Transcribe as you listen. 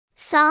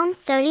Psalm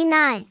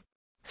 39.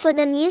 For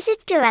the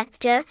music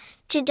director,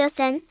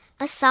 Jeduthun,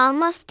 a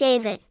psalm of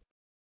David.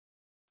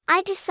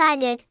 I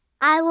decided,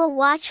 I will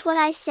watch what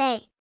I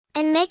say,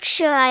 and make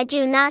sure I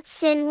do not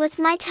sin with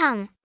my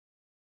tongue.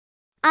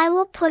 I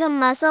will put a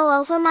muzzle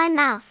over my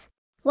mouth,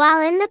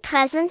 while in the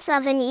presence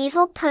of an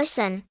evil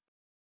person.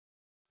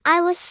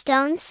 I was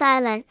stone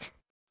silent.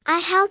 I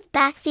held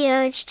back the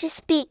urge to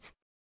speak.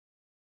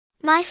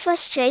 My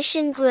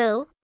frustration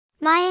grew.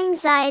 My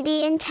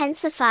anxiety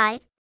intensified.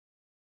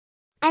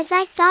 As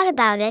I thought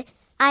about it,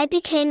 I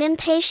became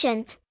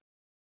impatient.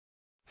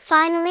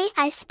 Finally,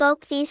 I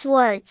spoke these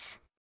words.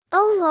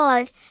 O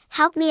Lord,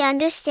 help me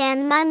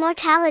understand my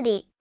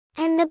mortality,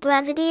 and the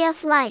brevity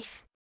of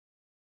life.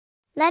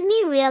 Let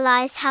me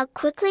realize how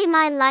quickly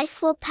my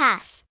life will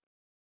pass.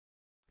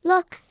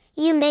 Look,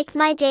 you make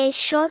my days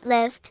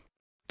short-lived,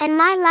 and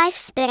my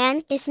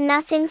lifespan is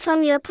nothing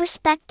from your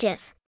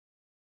perspective.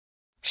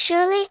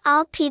 Surely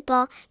all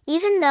people,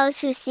 even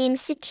those who seem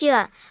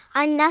secure,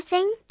 are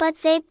nothing but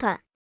vapor.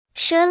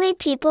 Surely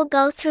people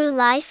go through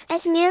life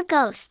as mere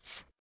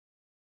ghosts.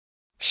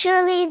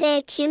 Surely they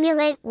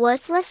accumulate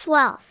worthless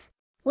wealth,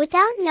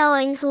 without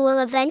knowing who will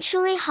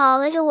eventually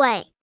haul it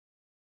away.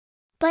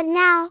 But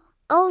now,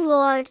 O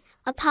Lord,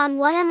 upon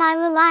what am I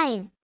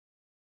relying?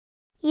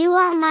 You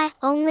are my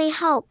only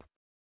hope.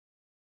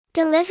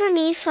 Deliver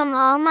me from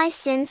all my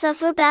sins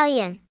of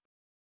rebellion.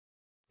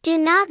 Do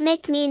not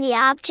make me the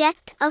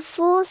object of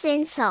fools'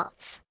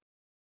 insults.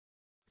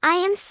 I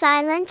am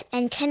silent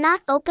and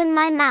cannot open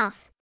my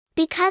mouth,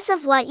 because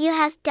of what you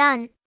have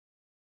done.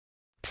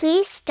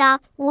 Please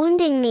stop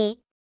wounding me.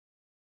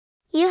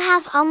 You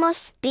have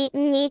almost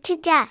beaten me to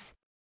death.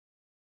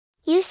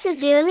 You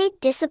severely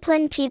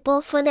discipline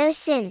people for their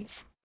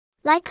sins.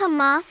 Like a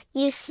moth,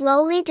 you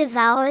slowly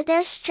devour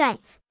their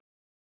strength.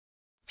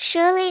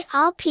 Surely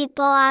all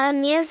people are a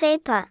mere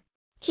vapor.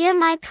 Hear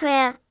my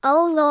prayer,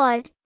 O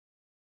Lord.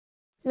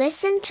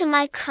 Listen to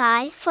my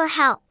cry for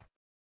help.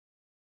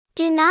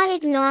 Do not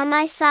ignore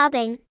my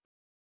sobbing.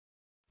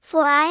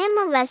 For I am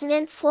a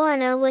resident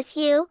foreigner with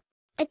you,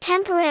 a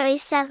temporary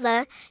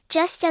settler,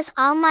 just as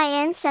all my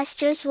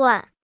ancestors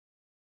were.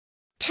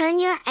 Turn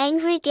your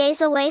angry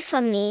gaze away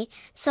from me,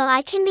 so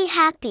I can be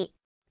happy,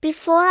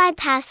 before I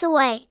pass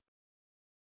away.